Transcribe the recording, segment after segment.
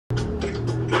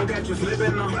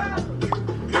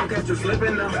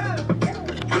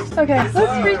Okay,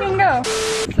 let's freaking go.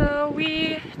 So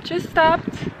we just stopped.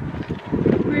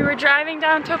 We were driving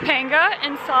down Topanga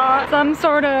and saw some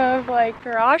sort of like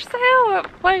garage sale.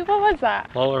 What was that?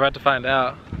 Well, we're about to find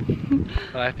out.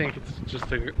 But I think it's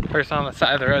just a person on the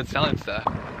side of the road selling stuff.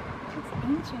 It's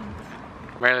ancient.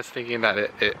 Miranda's thinking that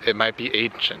it might be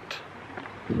ancient.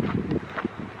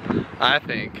 I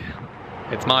think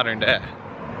it's modern day.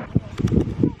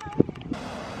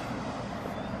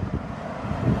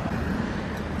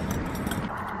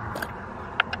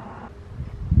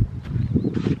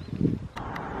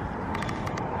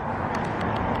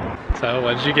 So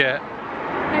what did you get?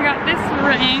 I got this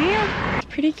ring. It's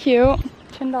pretty cute.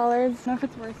 $10. I don't know if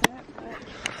it's worth it,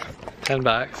 but 10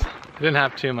 bucks. I didn't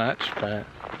have too much, but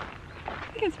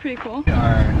I think it's pretty cool. we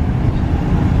are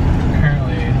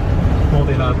currently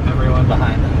holding up everyone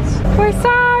behind us. We're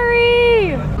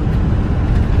sorry!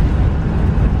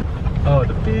 Oh,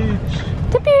 the beach.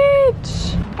 The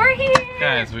beach! We're here!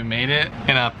 Guys, we made it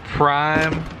in a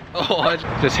prime. Oh, I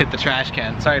just hit the trash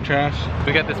can. Sorry, trash.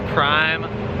 We got this prime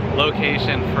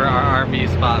location for our RV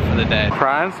spot for the day.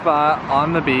 Prime spot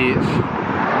on the beach,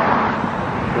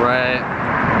 right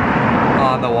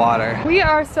on the water. We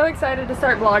are so excited to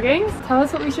start vlogging. Tell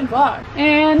us what we should vlog.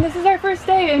 And this is our first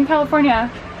day in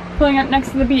California, pulling up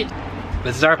next to the beach.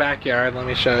 This is our backyard. Let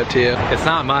me show it to you. It's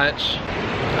not much.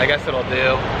 I guess it'll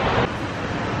do.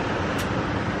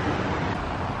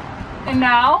 And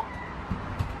now,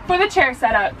 for the chair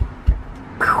setup.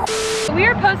 We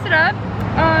are posted up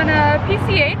on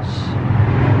PCH.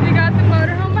 We got the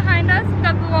motorhome behind us,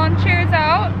 got the lawn chairs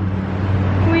out.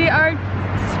 We are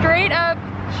straight up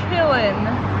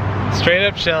chillin'. Straight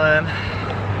up chillin'.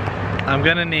 I'm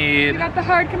gonna need We got the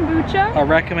hard kombucha. a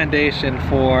recommendation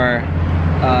for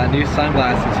new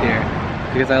sunglasses here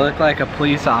because I look like a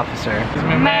police officer.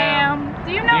 Ma'am,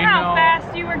 do you know how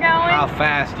fast you were going? How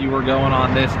fast you were going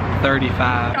on this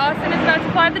 35. Austin is about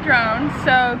to fly the drone,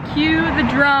 so cue the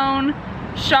drone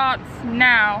shots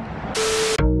now.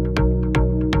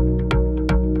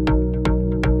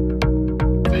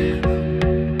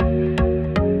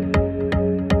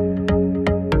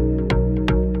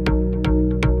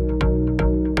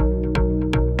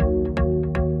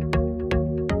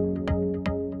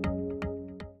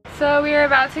 So we are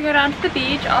about to go down to the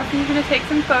beach. Austin's gonna take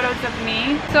some photos of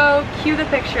me. So cue the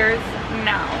pictures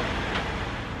now.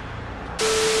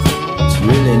 It's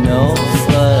really no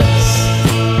fuss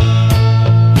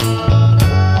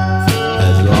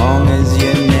as long as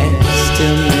you're next to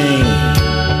me.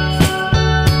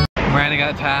 Miranda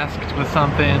got tasked with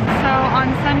something. So on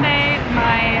Sunday,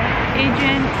 my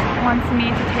agent wants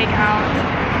me to take out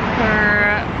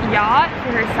her yacht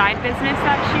for her side business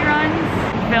that she runs,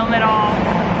 film it all,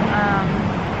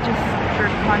 just for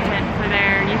content for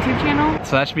their YouTube channel.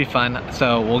 So that should be fun.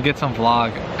 So we'll get some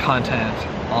vlog content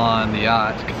on the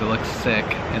yacht because it looks sick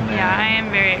in there. Yeah, I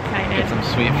am very excited. Get some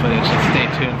sweet footage, so stay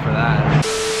tuned for that.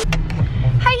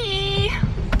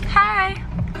 Hi!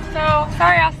 So,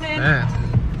 sorry Austin. Yeah.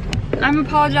 I'm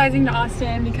apologizing to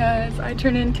Austin because I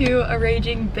turn into a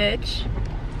raging bitch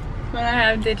when I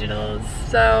have digitals,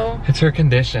 so. It's her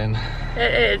condition.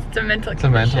 It is, it's a mental It's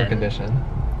condition. a mental condition.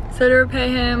 So to repay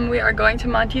him, we are going to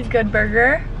Monty's Good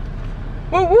Burger.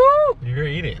 Woo woo! You're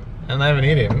eating. I'm not even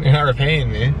eating. You're not repaying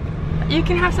me. You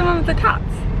can have some of the tots.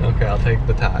 Okay, I'll take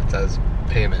the tots as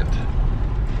payment.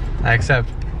 I accept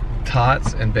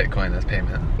tots and Bitcoin as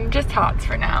payment. Just tots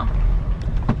for now.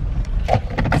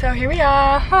 So here we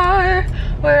are.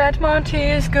 We're at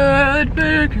Monty's Good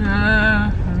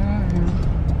Burger.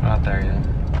 We're not there yet.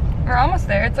 We're almost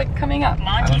there. It's like coming up. I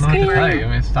Monty's don't know Good what to tell you. Burger.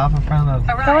 I mean, stop in front of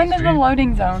the Go into the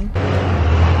loading zone.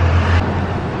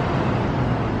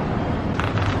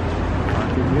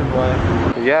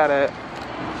 You got it.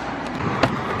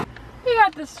 We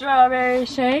got the strawberry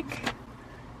shake.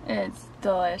 It's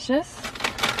delicious.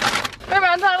 We're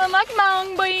about to have a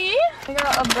mukbang, boy. We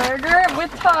got a burger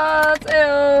with tots.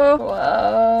 Ew.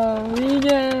 Whoa,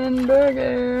 vegan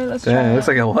burger. Let's try Dang, it looks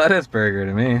it. like a lettuce burger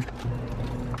to me.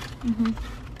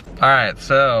 All right,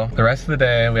 so the rest of the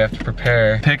day we have to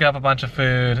prepare, pick up a bunch of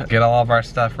food, get all of our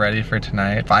stuff ready for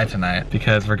tonight, by tonight,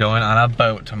 because we're going on a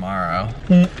boat tomorrow.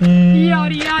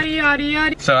 Yada yada yada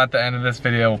yada. So at the end of this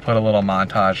video, we'll put a little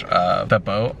montage of the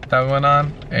boat that we went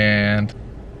on, and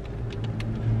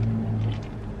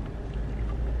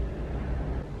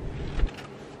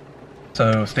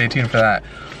so stay tuned for that.